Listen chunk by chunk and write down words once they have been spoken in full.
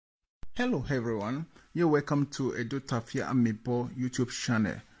Hello everyone, you're welcome to Iyenukokomon'S YouTube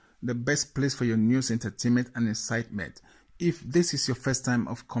channel, the best place for your news, entertainment and excitement. If this is your first time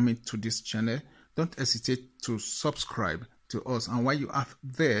of coming to this channel, don't hesitate to subscribe to us, and while you are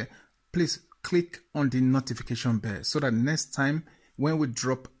there, please click on the notification bell so that next time when we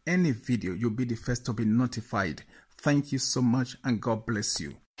drop any video, you'll be the first to be notified. Thank you so much and God bless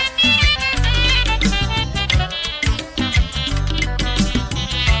you.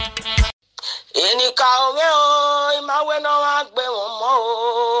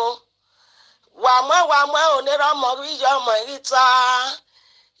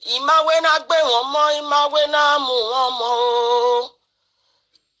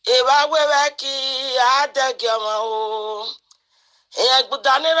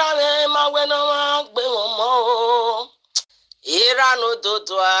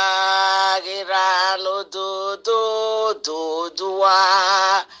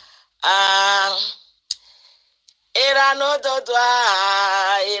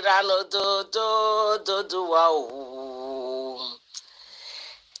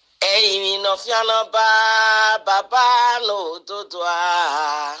 No fiano ba baba no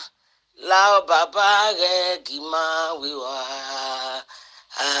dodwa lao baba ge gima wiwa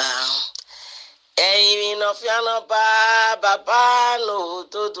no fiano ba baba no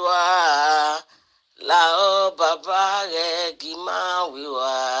dodwa lao baba ge gima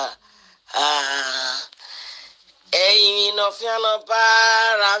wiwa no fiano ba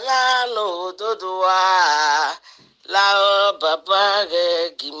ranga no dodwa la baba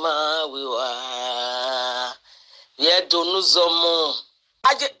ge gima wiwa ye donu zomo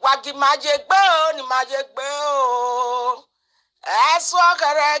wagi maje gbe ni maje gbe o eso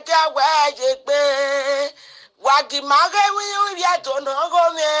kere ga waje gbe wagi mage wi ye donu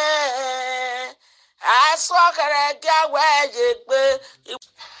go me eso kere ga waje gbe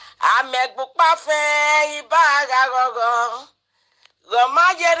amegbu pa fe ibaga gogo go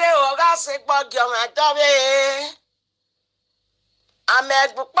majere o ga se gbogyo ma dobe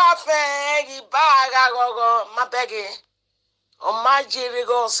amegbu pafe ibaga gogo mabege o majiri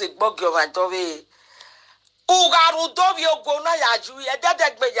go se gbogyo ma dobe ugaru dobi ogona yaju ye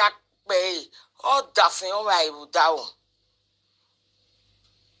dedegbe ya pe o dafin o wa ibuda o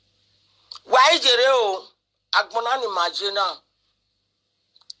wa ijere o agbona ni majina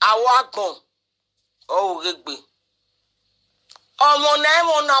awo agbon o regbe omo na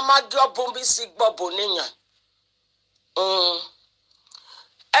mo na magyo bombi si gbobo niyan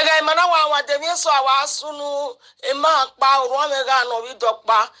ega mana wa de mi so awa sunu e ma pa oro me ga no wi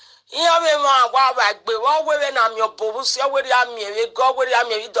dokpa iya we ma wa gbe wo we na mi obobu si we ri ami e go we ri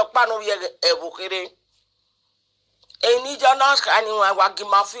ami wi dokpa no ye e bukire eni jona ka ni wa gi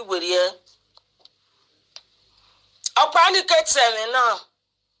ma fi we ri e opa ni keteme na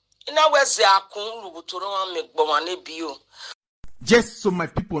ina wezi akun lugutoro wa me gboma ne bio. Yes, so my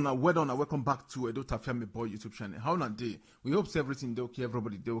people, now well done and welcome back to Iyenukokomon'S YouTube channel. How na day? We hope everything they okay,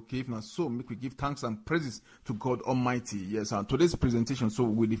 everybody they okay. If not so, make we give thanks and praises to God Almighty. Yes, and today's presentation so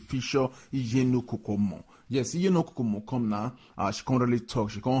with the feature Iyenukokomon'S. Yes, Iyenukokomon'S come now. She can't really talk.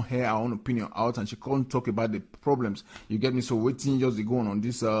 She can't hear her own opinion out, and she can't talk about the problems. You get me? So waiting just going on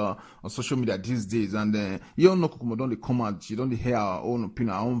this on social media these days, and Iyenukokomon'S don't come out. She don't hear her own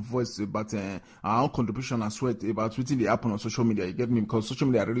opinion, her own voice about her own contribution and sweat about what they happen on social media. You get me? Because social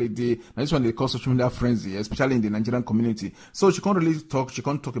media really this one they call social media frenzy, especially in the Nigerian community. So she can't really talk. She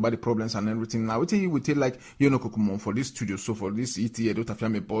can't talk about the problems and everything. Now we tell like Iyenukokomon'S for this studio, so for this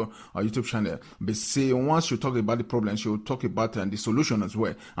Iyenukokomon'S YouTube channel. But say once she talk about the problems, she will talk about the solution as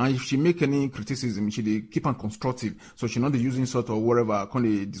well. And if she make any criticism, she keep on constructive. So she not using sort or whatever. Can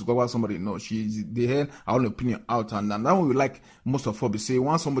they discover somebody? No, they heard her own opinion out, and that one we like most of all. Be say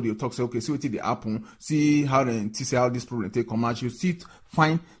once somebody will talk, say okay, see what they happen, see how this problem take come out. She'll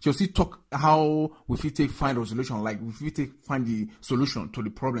still talk how we fit take find resolution, like we fit take find the solution to the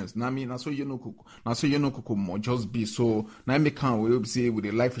problems. Now I mean, that's so Iyenukokomon'S just be so. Now I make can we say with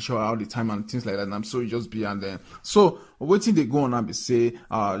the life show all the time and things like that. And I'm so just be and then so waiting they go on and be say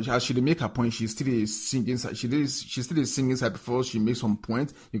as she make her point, she still is singing. She still is singing side before she makes some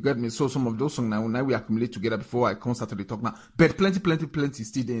point. You get me? So some of those songs now we accumulate together before I come start to talk now. But plenty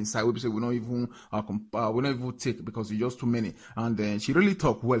still there inside. We say we not even take because it's just too many. And then she really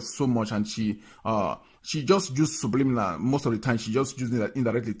talk well so much, and she she just use subliminal most of the time. She just using that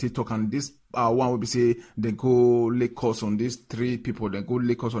indirectly TikTok, and this one will be say they go Lakers on these 3 people. They go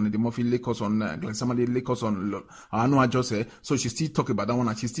Lakers on the Murphy, Lakers on Gladys Amadin, Lakers on Ajose. So she still talk about that one,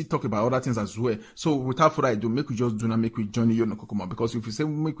 and she still talk about other things as well. So without further ado, make we just do now, make we join Iyenukokomon'S, because if we say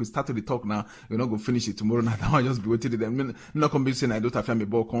make we start to the talk now, we're not gonna finish it tomorrow night. That one just be waiting. Them not gonna be saying I don't have me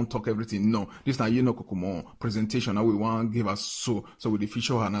ball, can't talk everything. No, this now Iyenukokomon'S presentation. Now we want to give us so with the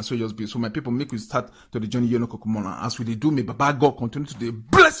feature her now. So just be so my people make we start to the journey Iyenukokomon'S, as we do. May Baba God continue to the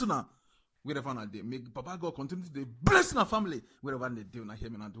bless now. Wherever they do, may Baba God continue to bless our family. Wherever they do, not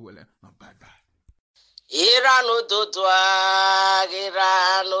hear me not do well. Not bye bye. Irano dodwa,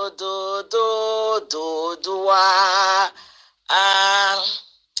 irano dodwa,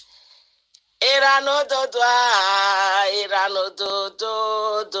 irano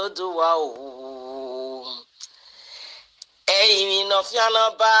dodwa. Eimi no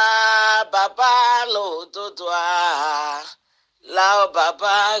fiano baba no dodwa. Lao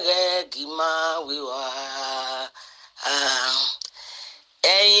baba ge gima wiwa.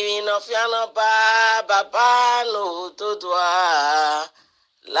 Eimi no fiano baba no dodwa.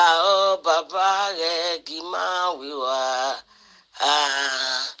 Lao baba ge gima wiwa.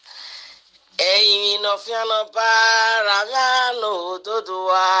 Eimi no fiano ranga no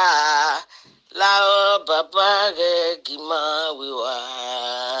dodwa. Lao baba ge gima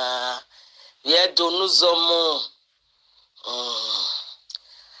wiwa. Ye donu zomo.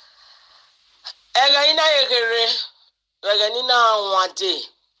 Ega ina yegere, ega nina wade.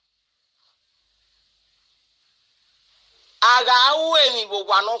 Aga awe mi bo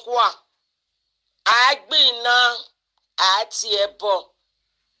wanokwa. Agbi na ati ebo.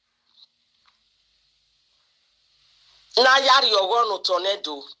 Na yari ogo no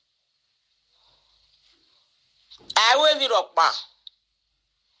tornado. Awe mi rokpa.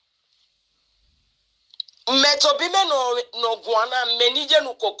 Metobime no guana menije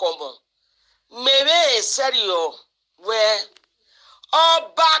nukokomo. Mebe serio we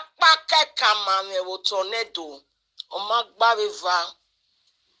oba pake kama me wo tornado. Omagba viva.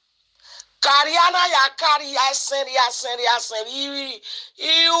 Kariana ya kari aseri.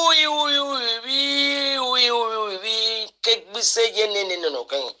 Iu kegbise ye no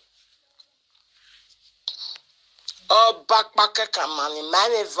ken. Oba pake kama me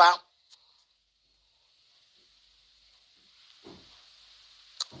maneva.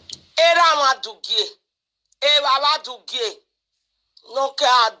 Era madugie, baba dugie, no ke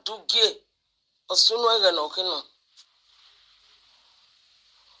adugie, osunu ege no kino.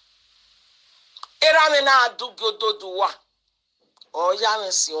 Era me na adugie doduwa, o ya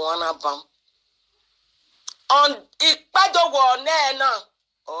me si wana bam. On ikpedo wo ne na,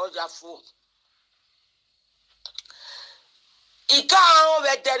 o ya fu. Ika ahun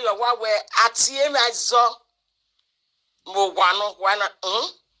we deri owa we atie me azo, mo wana,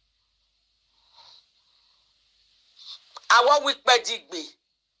 Awa wikpedigbe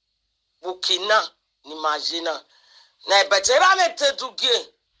bukina ni majina na betera mete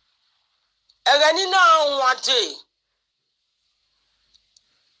dugie egani na wade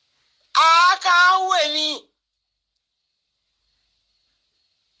aka weni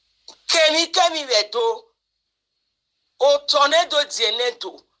kemi veto o tornado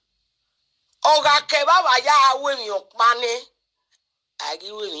dieneto oga ke baba ya weni opane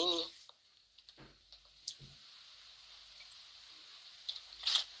agi weni ni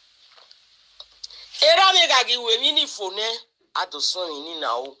Era me gagi we mini fone adoson ni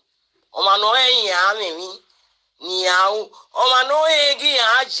na o. O ma no eyin amemi ni awu. O ma no egi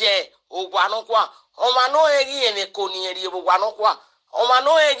aje ogwa no kwa. O ma no egi eme koni eri ogwa no kwa. O ma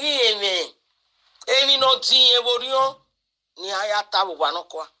no egi emi no tin eborio ni aya ta ogwa no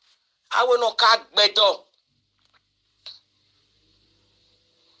kwa. Awe no ka gbedo.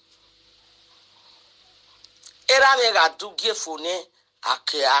 Era me ga dugie fone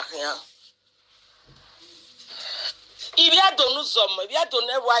ake ahia. Ibia donu zomo, ibia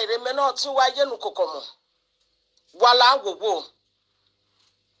donu ewa ireme na otu wa Iyenukokomon'S. Wala agwogwo.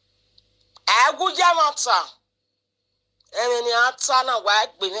 Agwu jamata. Emeni ata na wa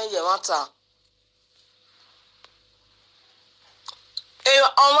egbe me ye mata.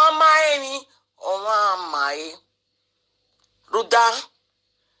 Oma maemi, oma mai. Ruda.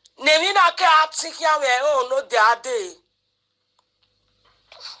 Nemi na ke atikia we o no de ade.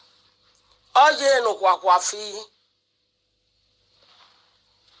 Oye no kwa fi.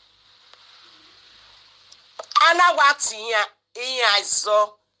 Ana watinya iya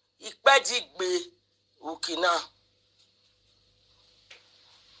izo ikpedigbe ukina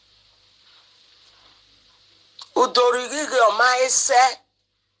udorigige oma ese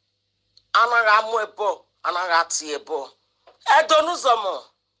anaga mwebo anaga tiebo edonu zomo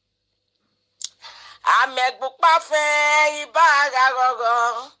amegbupa fe ibaga gogo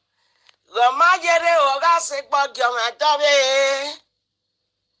goma jere oga se gbogyo madobe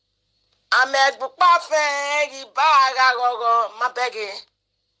amegbupa fe ibaga gogo mabege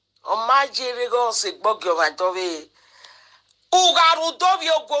o majiri go se gbogyo madobe ugaru dobi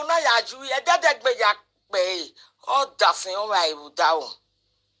ogona yaju ededegbe ya pe o dafin o wa iruda o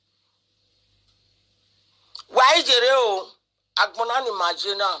wa ijere o agbona ni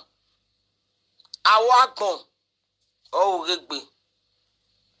majina awo agbon o regbe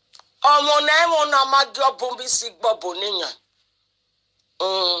ọmọ na mo na ma jo bombi si gbobo niyan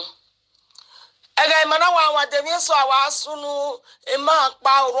ega imana wa de mi so awa sunu e ma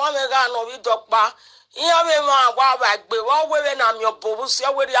pa oru me ga no wi dopa iya be ma wa gbe wo wewe na mi obobu si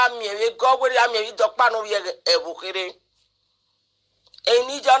weri ami e go weri ami wi dopa no wi e bukire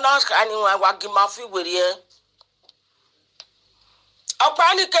eni jona kan wa gi ma fi weri e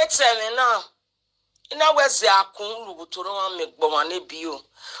opa ni ketele na ina wezi akun lugutoro wa me gbo ma ne bio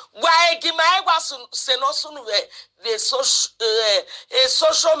gwa egi ma e gwa se no sunu we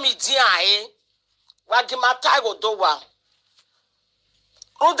social media wa gi ma tago do wa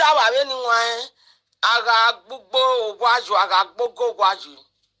ruda wa we ni wan aga gbogbo waju aga gbogbo waju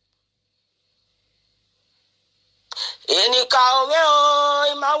eni ka o me o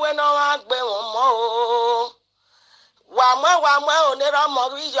imawe no wa gbe won mo o wa mo onira mo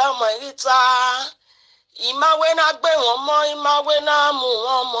ri jo mo ita imawe na gbe won mo imawe na mu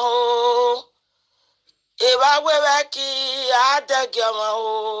won mo e ba wewe ki adege won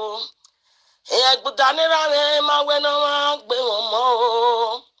o e gbudanira re imawe na wa gbe won mo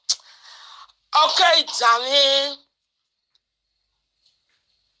o okay itami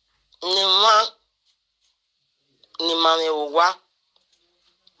ni ma me wa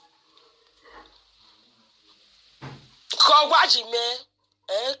ko waji me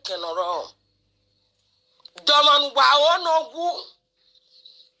e kenoro doman wa onogu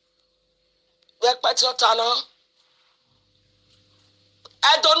we pati otana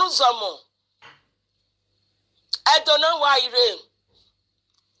edonu zomo edonu wa ire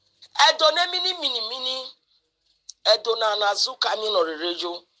edonu mini edonu na zuka mi no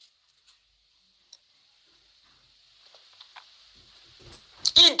rerejo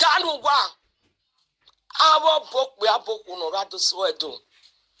idanu wa awo bokpe aboku no rado so edo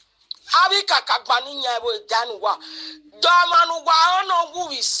abi kakagba ni nya ebo idanu wa domanu wa onogu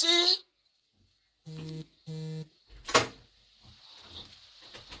wi si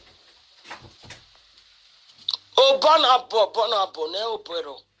o bona bo ne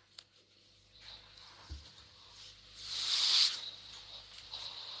opero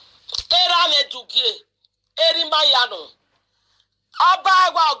era me dugie eri ma yanu ọba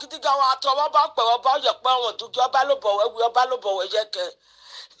wa ogidiga wa to ọba pe ọba ye pe won dugie ọba lo bo we je ke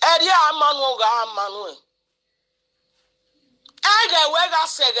eri amanu ga amanu ege we ga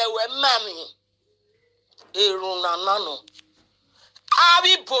sege we mami eruna nanu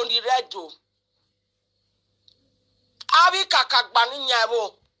abi bondi redo abi kakagba ni nyabo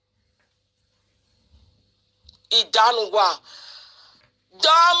idanu wa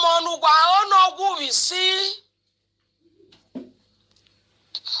damonu wa onogu wi si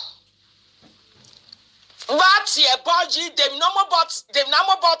wati e boji dem no mo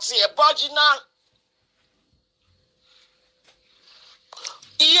bot e boji na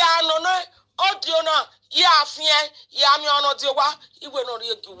iya no no audio na ya afie ya mi ono di wa igwe no ri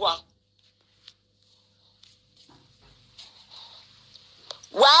egiwa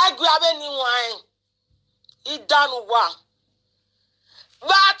wa gwa be ni wan idanu wa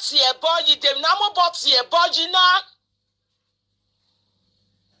wati e boji dem na mo bot e boji na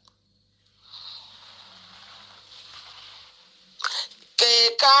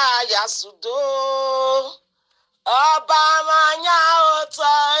Keka ya sudo Oba manya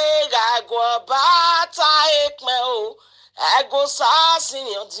ota ega go bata ekme o ego sasi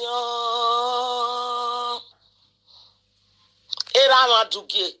ni odion era ma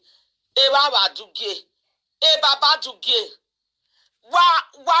dugie e baba dugie e baba dugie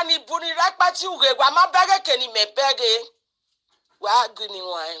wa ni buni repati uge wa ma bege ke ni me bege wa guni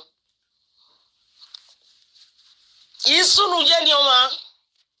wan isunu ye ni oma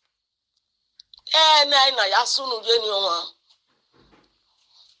na ya sunu ye ni oma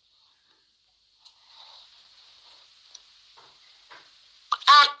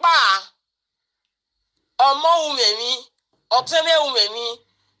apa omo umemi otene umemi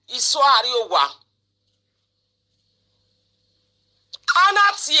iso ari owa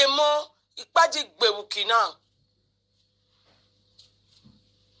ana tiemo ipaji gbewuki na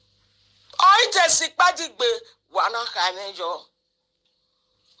Oite sikpadigbe wana kamejo.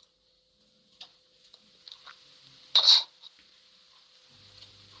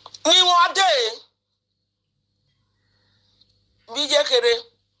 Ni wade bije kere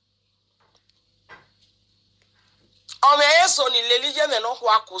ome yeso ni lelije me no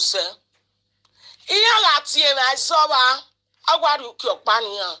kwa kuse iya la tie me azoba agwari uki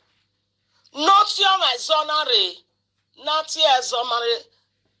opani ya no tie me zonare na tie ezomare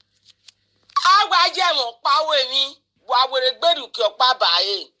agwaje mo pawe mi wa were gberu uki opa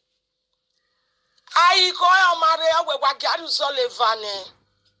bae ayi ko ya mare agwa gari uzolevane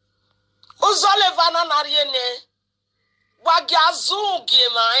uzolevana nariene wagi azungi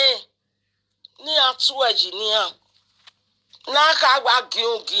mae ni atu engineer na ka gba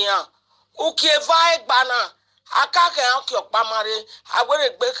giungi an uki eva egbana akake an ki opa mare agwere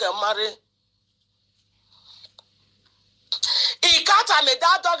gbe ke mare ikata me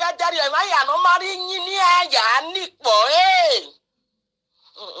da doga dari e ma ya no mare yin ni aya nipo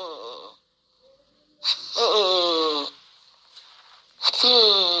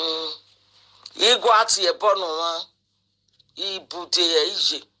igwa ti e bonu wa ibude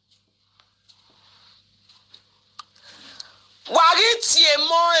ije wagiti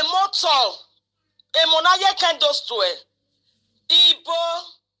emoto emonaye kendo stoe ibo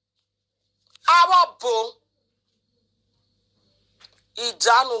awabo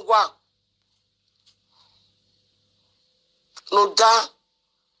idanugwa no da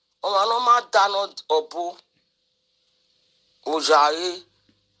o no ma dano obo ojaye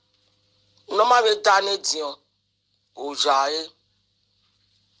no ma be dane dion ojaye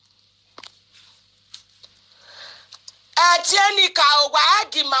etieni ka ogwa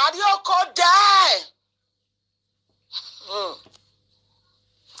agi mario kode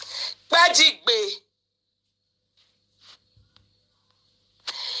pedigbe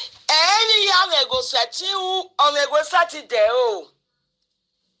eni ya mego seti u omego seti de o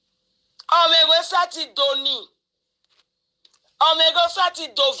omego seti doni omego seti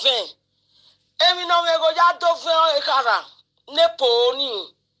dovin emi no mego ya dovin ekara nepo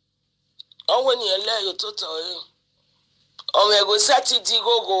ni onwe ni ele yo toto omego seti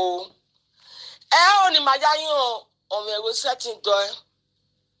digogo oni majayin omego seti do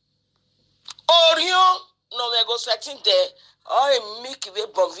orion no mego seti de o mi kibe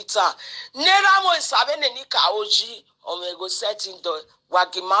bonvita nera mo isabe ne ni ka oji omego seti do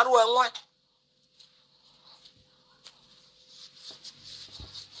wagimaru enwa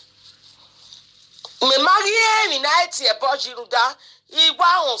me magie mi na eti e bojiruda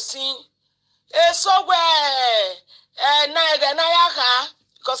igwa onsin esogwe na ya ka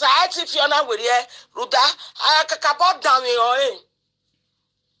because I ati fiona were ruda akaka bod down me o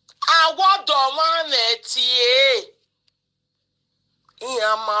awodo ma metie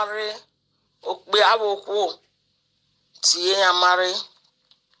iyamare okpe aboku tie amare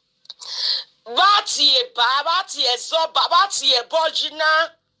batie baba tie zo baba tie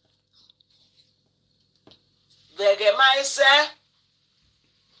bojina bege maise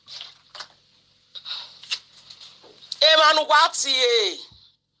emanu kwatie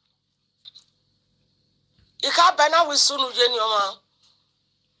ika bena wisunu je ni oma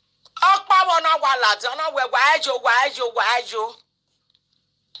okpa wona wala de ona we gwajo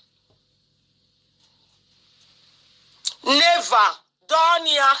never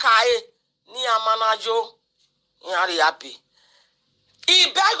doni akaye ni amanajo yari happy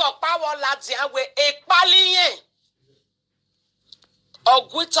ibego pa wala de we epaliyen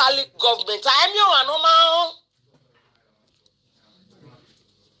ogwitali government emi o anu ma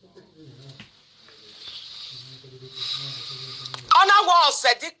ona wo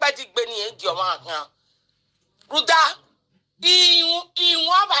sedi pedigbe ni edi o ma kan ruda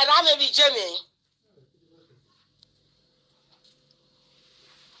iwon abara me bi jemi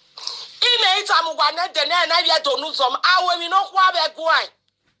ime itamu gwa ne de na bia to nuzom awe mi no kwa be gwan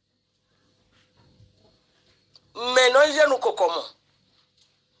me no Iyenukokomon'S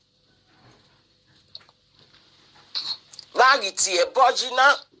bagiti e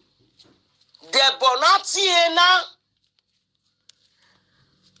bojina de bonati na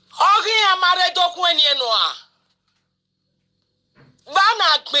ogi amare dokun eni enu a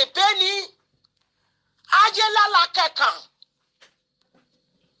bana gbepe ni ajela la kekan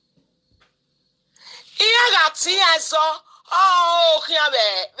iya gati eso ogi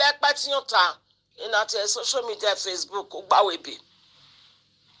abe be patiota in at social media Facebook ugbawebi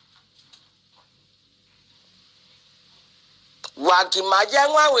wagimaje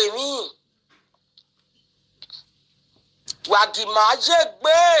nwawe mi wagimaje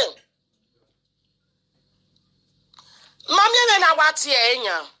gbe mami me na wati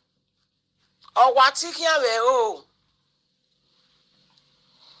enya O watikia we o.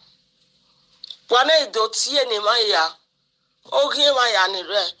 Wana idotie ni maya. Ogi maya ni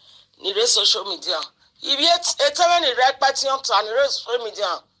re social media. Ibi etewe ni re pati on to ni re social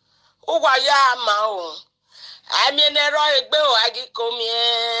media. Uwa ya ma o. Ami enero egbe o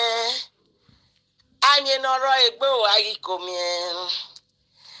agikomie. Ami enero egbe o agikomie.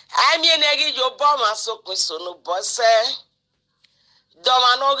 Ami enegi yo boma sokun sonu bose.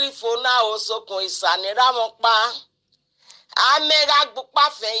 Domanogi fona o sokun isanira mo pa. Amega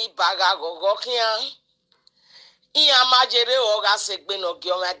gbupa fe ibaga gogo kian. Iya majere o ga segbe no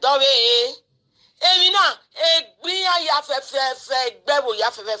gi o me dowe. Emi na egbi ya fe egbe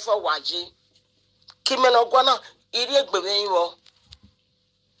ya fe fo waje. Kimeno gwana iri egbebe yin wo.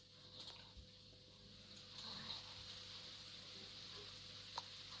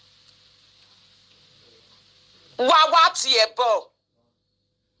 Wa ti ebo.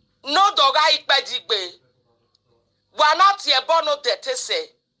 No doga ipe digbe. Wa na ti ebo no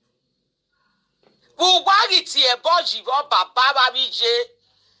detese. Wu wa gi ti ebo jibo baba ba bi je.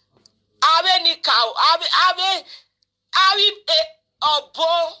 Abe ni ka abe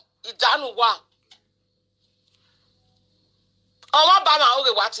obo idanu wa. Omo ba ma oge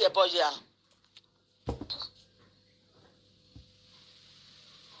wa ti ebo ya.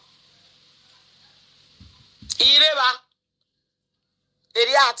 Ireba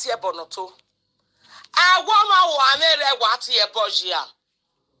eri ati ebo no to. Agwo ma wo amere wa ti ebo ya.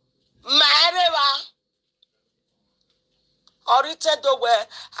 Ma ereba orite dogwe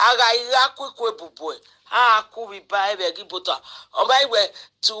aga ira kwekwe bubwe a ku bi ba ebe gi bota o ba iwe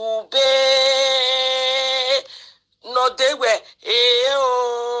to be no de we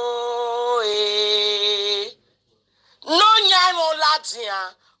no nya mo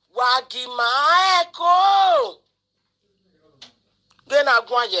latia wa gi ma eko gena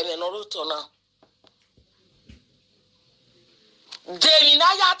gwa yele no ruto na de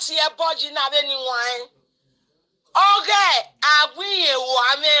na ya ti ebo ji na be ni wan. Oge agwiye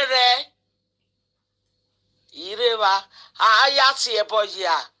wa mere ireba aya ti ebo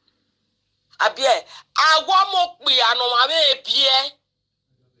ya abie agwo mo pe anu ma be ebie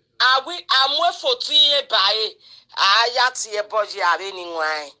agwi amwe fotin e bae aya ti ebo ya be ni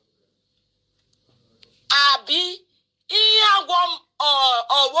wan abi agwo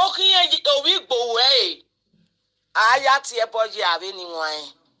owo kiye owi gbowe aya ti ebo ya be ni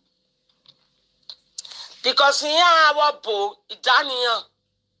wan. Because here our bo idaniyan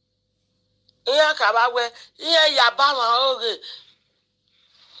iya kabawe iya yaba ma oge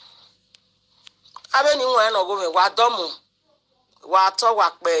abe ni won no go me wa domu wa to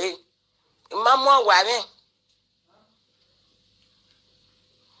wa pe imamu wa mi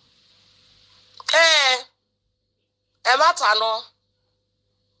e mata no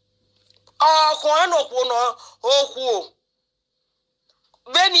okun no ku no oku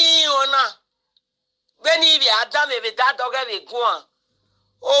beni ona beni bi adam be da doge be gun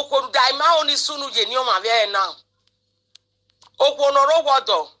o daima oni sunu je ni o ma be na o ko no ro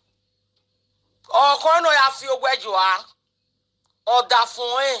wodo o ko no ya fi ogweju a o da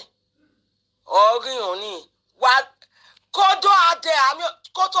fun o rin oni wa kodo ade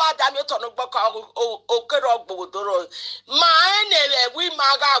mi to no gbo ka o kero gbodoro ma enere wi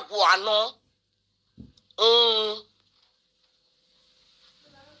ma ga gu anu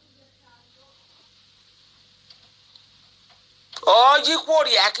Oji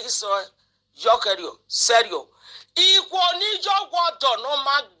kwori akiso yokerio serio ikwo ni jogwodo no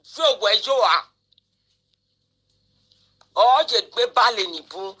ma jogwejo a oje gbe bale ni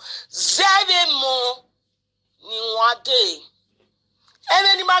bu zebe mo ni wade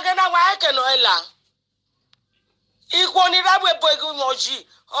ebe ni magana wa eke no ela ikwo ni rabwe bogu moji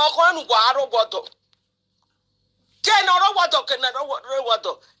okon nu gwa arogwodo ke no rogwodo ke na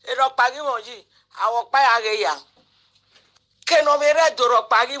rogwodo ero pagi moji awo pa ya ge ya keno mere doro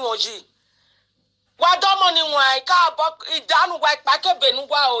pagi moji wa domo ni wan ka bo idanu wa ipa ke benu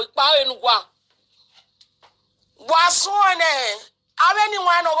wa o ipa enu wa suone awe ni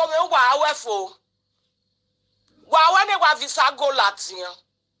wan no go me wa awefo wa we ne wa visa go latin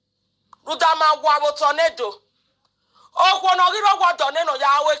ruda ma wa bo tornado o ko no giro gwo do ne no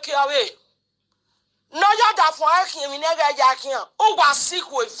ya awe ki awe no ya da fun akin mi ne ga ya kian o wa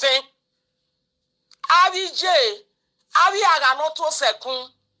sick we fen abije abi aga no to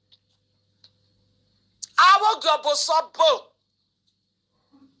sekun awo gyobo sobo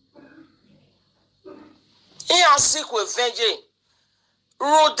iya sikwe venje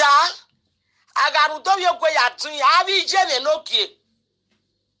ruda aga rudo yegwe ya dun abi je me nokie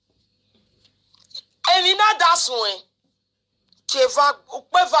emi na dasun cheva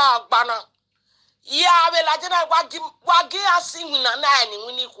upeva agbana ya be la jena wagi asinguna na ni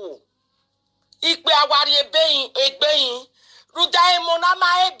winiku ikpe awari egbeyin ruda emona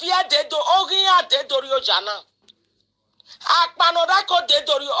ma ebia dedo ogiya dedori ojana akpanoda ko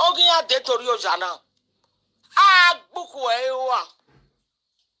dedori ogiya dedori ojana agbuku ewa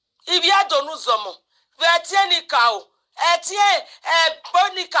ibia donu zomo vetieni kao etie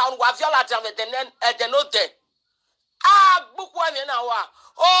bonika wa viola de edenode agbuku emi na wa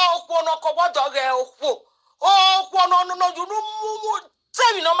okwo no ko wodo ge okwo no yunu mumu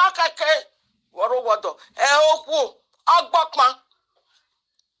temi no makake woro wodo okwo agbokpan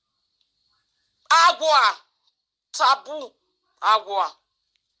agwa tabu agwa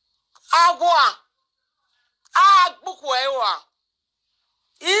agbuku ewa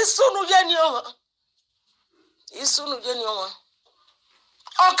isunu yeni o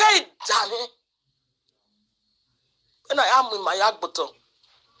okay dani na ya mu ma ya gboto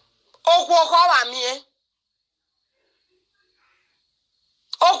okwo ko wa mi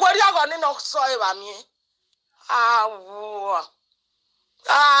okwo ri ago ni no so e wa mi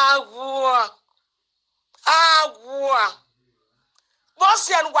agwa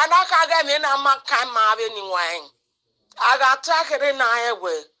bosian gwana ka ga mi na maka ma be ni wan aga takere na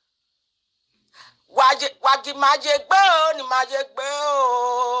ewe wagi majegbe o ni majegbe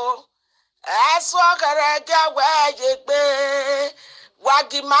o eso kere ga wajegbe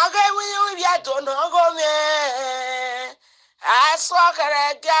wagi mage wi ya do no go me eso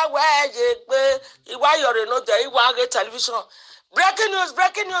kere ga wajegbe iwa yore no de iwa ge television breaking news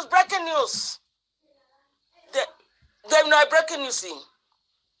they no breaking news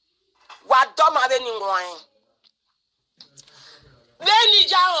wa do ma be ni wan Beni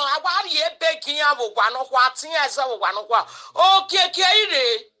jaho agwari ebe kinya bo gwanu kwa tin ese bo gwanu kwa okeke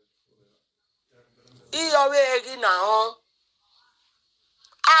ire iyowe egi na ho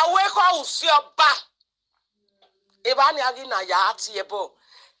awe ko usi oba ebani agi na ya ati ebo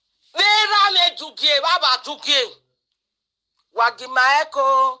vera me dugie baba dugie wagima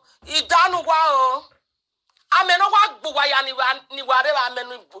eko idanu kwa o ameno kwa gbugwa ya ni ware ba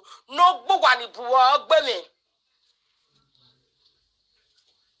amenu no gbugwa ni buwo gbemi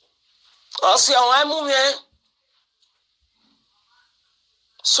Osi awon mu me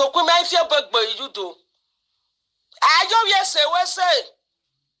so ku mai fie gbegbe yudo ajo wie se we se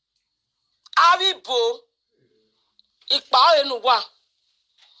abibo ipa enugwa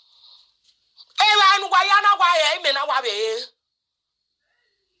ewa ya na wa ye ime na wa be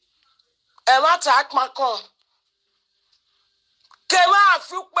e ma ta akmakon ke ma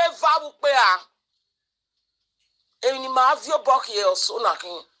afi pe va bu pe a eni ma avio bok ye oso na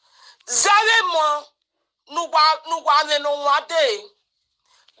kin zere mo nugwa me no wade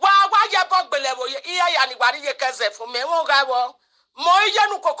wa je bogbele bo iya ya ni gbari ye keze fun me won ga wo mo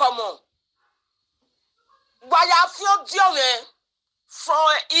Iyenukokomon'S gba ya fi odio me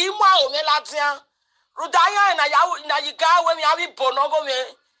from imo o me latian rudaya na yiga we mi abi bonogo me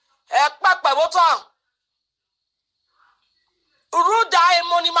pepe bo to rudai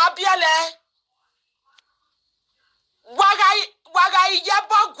mo ni ma biele waga ije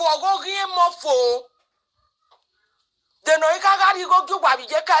bogu ogogi mofo de no ikagari go gwa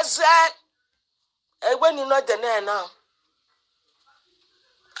bije kaze egbe ni no de na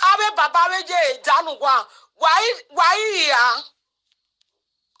abe baba weje danu gwa wai ya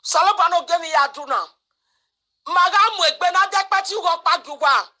salobano gemi ya duna maga mu egbe na de pati go paju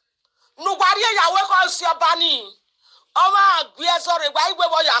gwa nu gwari ya we ko si obani o ma gbe sore gwa igwe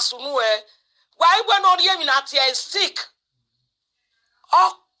bo ya sunu e gwa igwe no ri emi na tie sick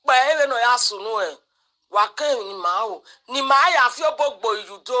pe ele no ya sunu e wa ke ni ma ya fi obogbo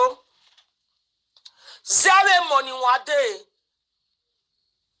yudo zere money wade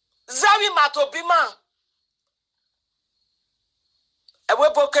zari matobima ewe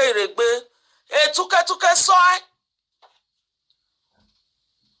boke iregbe etuke so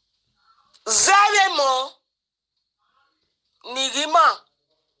zere mo nigima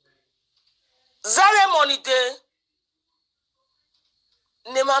zere money de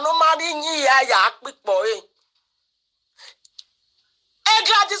ni manu mari yin ya pipo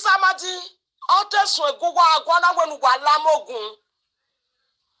Gladys Amadin otesun egugwa agwana wenu gwa lamogun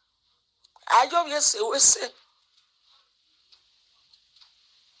ayo wese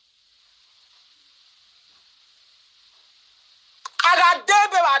aga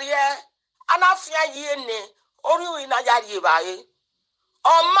debe barie anafia yene ori na yari baye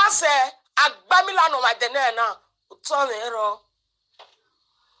o mase agbamila no madene na uto mero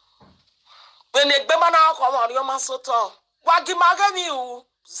bene gbema na ko mo ri o masoto wagi magami u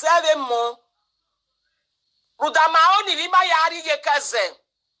zebe mo rudama oni lima yari ye kaze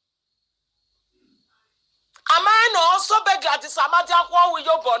Amai no also be Gladys Amadin kwa wi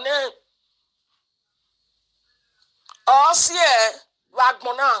yo bone. O sie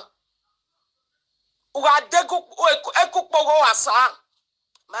wagbona. Uga deku ekukpogo asa.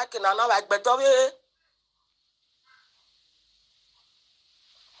 Mike na na wagbeto we.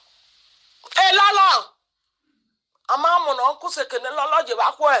 E lolo. Ama mo no kusekene lolo je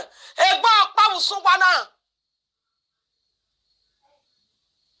ba ko e. E gba pa busun wa na.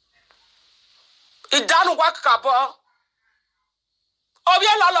 Idanu wa kakabo. Obi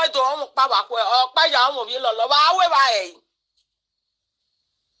lolo do mo pa wa ko e. O pa ya mo bi lolo wa we ba e.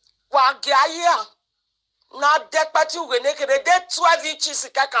 Wa ge aye na dekpati uwe nekere de 12 inches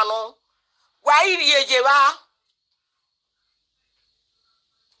kakano. Wa iri eje ba.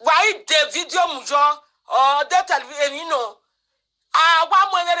 Why the video mujo or the television, you know?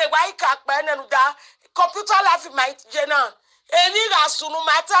 One way why can't da computer life might general. Any rasunu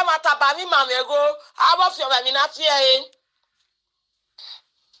mata bami mamego, above your maminati.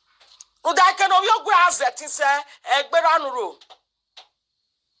 Uda can of your grass that is a Egberanuro.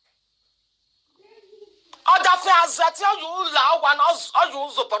 Other fairs that you allow one or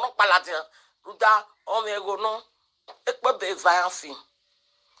use upon a paladia. Uda omego no, it will be violent.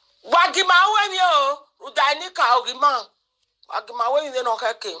 Wagima wen yo udani ka ogima wagima wen no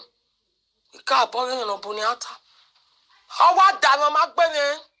keke ika boyin no buniata owa da mo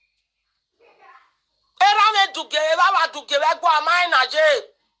magbene era me duge baba duge we gbo amai na je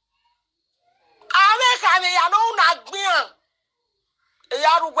ame ka mi ya no na gbin e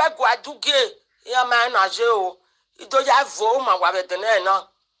ya ru gwe gwa duge ya mai na je o ido ya vo ma wa be tene na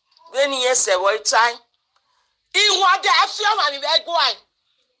we ni ese wo itai iwa de afia ma mi be gbo ai.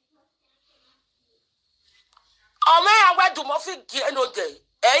 Ome awedu mo fi gie no de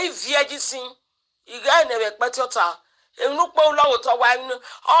e vie gisin iga na be petota enu po ulo to wa enu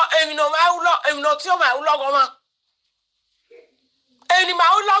o emi no ma ulo emi no ti o ma ulo go ma eni ma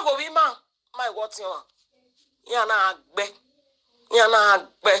ulo go bi ma my what you ya na agbe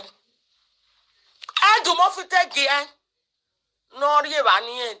edu mo fi te gie no ri ba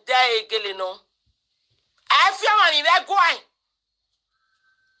ni e de egele no e fi ma ni be gwan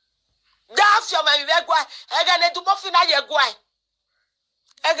That's your man, again, to Buffina, your guy.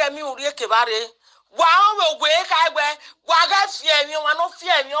 Again, me, Uriake Barre. Wow, will wake, I wear. Waga fear me, one of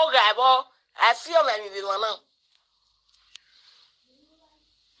fear me, or gabble. I feel any one.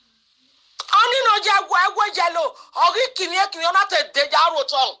 Only no jaguar, jello, or Ricky, you're not a dead arrow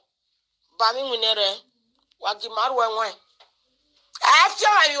tongue. Bami Winere, Wagimaru and wine. I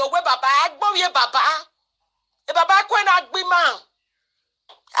feel you away, Baba, I bow your Baba. A Baba, when I be man.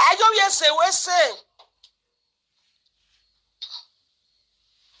 I don't yet say, we say.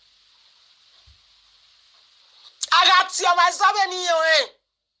 I got your myself in you,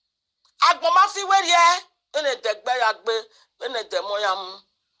 I go my feet where ye, in a deck by Agbe, in a demoyam.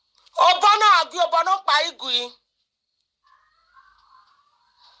 Oh, Bono, you bono by Gui.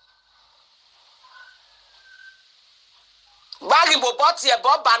 Wagi Boboti, a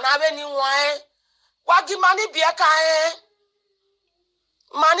Bob Banave, any wine. Wagi money be a kind.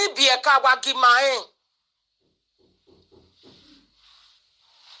 Mani be a kawaki mae.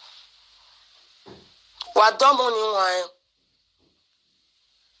 What domoni wine?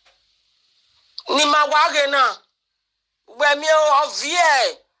 Nima wagena. Where me of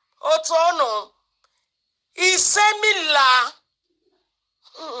ye. Otono. Isemila.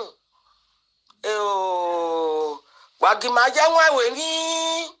 Wagima jangwa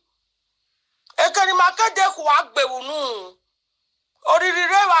weni. Ekani makade kuwagbe unu. Oriri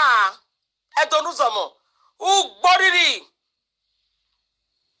rewa edonu zomo ugboriri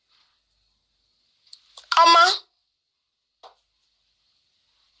ama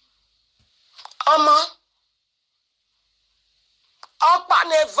okpa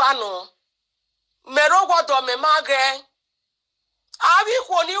nevano mero godo me mage abi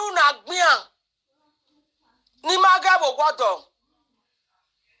ko ni una gbia ni mage bo godo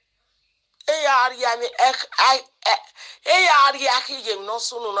e ya ri ami Ari aki no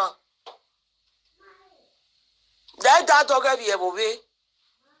sununa. That dog be a bobby.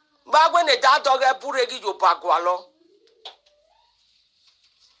 But when that dog a puregi you pagualo.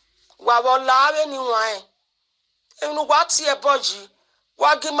 Wabo lave any wine. And what's your budgie?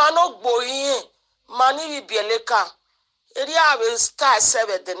 Wagimano boy, money be a leka. Eria will start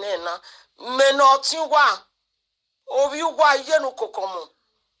 7 the nena. Menot you wa. Of you wa Iyenukokomon'S.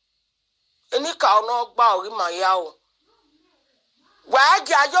 Any cow no bow in my yao. Why,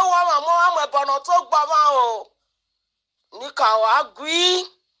 I don't want my mom, but not talk about my Nika agree.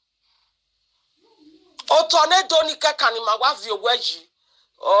 O tornado Nika can in my wife your wedgie.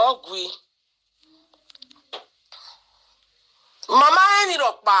 Oh, agree. Mama eni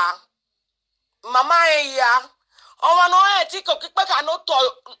ropa. Mama ya. Owa no e ti ko kipe ka no to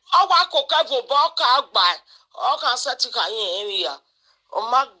owa ko ka vo bo ka agba. O kan se ti ka yin area. O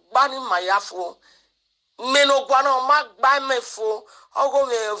ma gba ni mayafo. Meno gwa no ma gba mefo. Ogo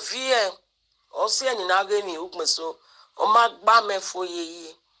me vie. O se ni na ge ni ugmeso. O ma gba mefo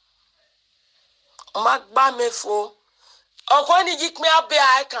ye. O ma gba mefo. Oko ni jikme abe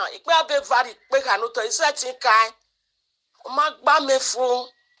aikan. Ikpe abe vari pe ka no to ise ti kai. O ma gba mefo.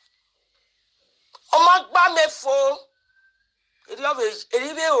 O ma gba mefo.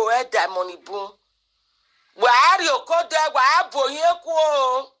 Eribe o e diamond bu. Wa ari okode wa aboye ku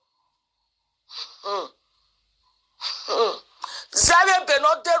o. Zero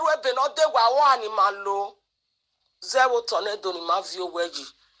benode wa wa ni ma lo. Zero tornado ni ma vi oweji.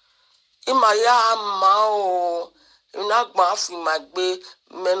 Ima ya ma o. Ina gba afi ma gbe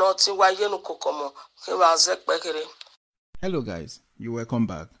menoti wa Iyenukokomon'S. Ke wa ze pekere. Hello guys, you're welcome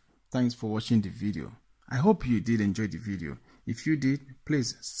back. Thanks for watching the video. I hope you did enjoy the video. If you did,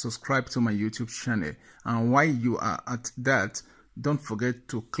 please subscribe to my YouTube channel, and while you are at that, don't forget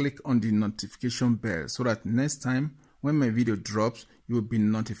to click on the notification bell so that next time when my video drops, you will be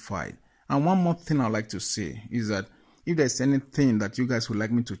notified. And one more thing I'd like to say is that if there's anything that you guys would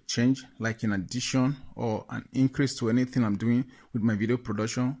like me to change, like an addition or an increase to anything I'm doing with my video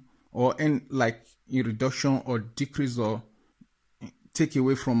production, or like a reduction or decrease or take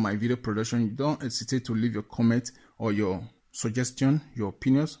away from my video production, don't hesitate to leave your comment or your suggestion, your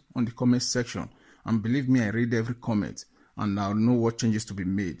opinions on the comment section. And believe me, I read every comment and I'll know what changes to be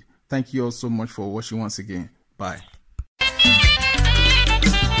made. Thank you all so much for watching once again. Bye.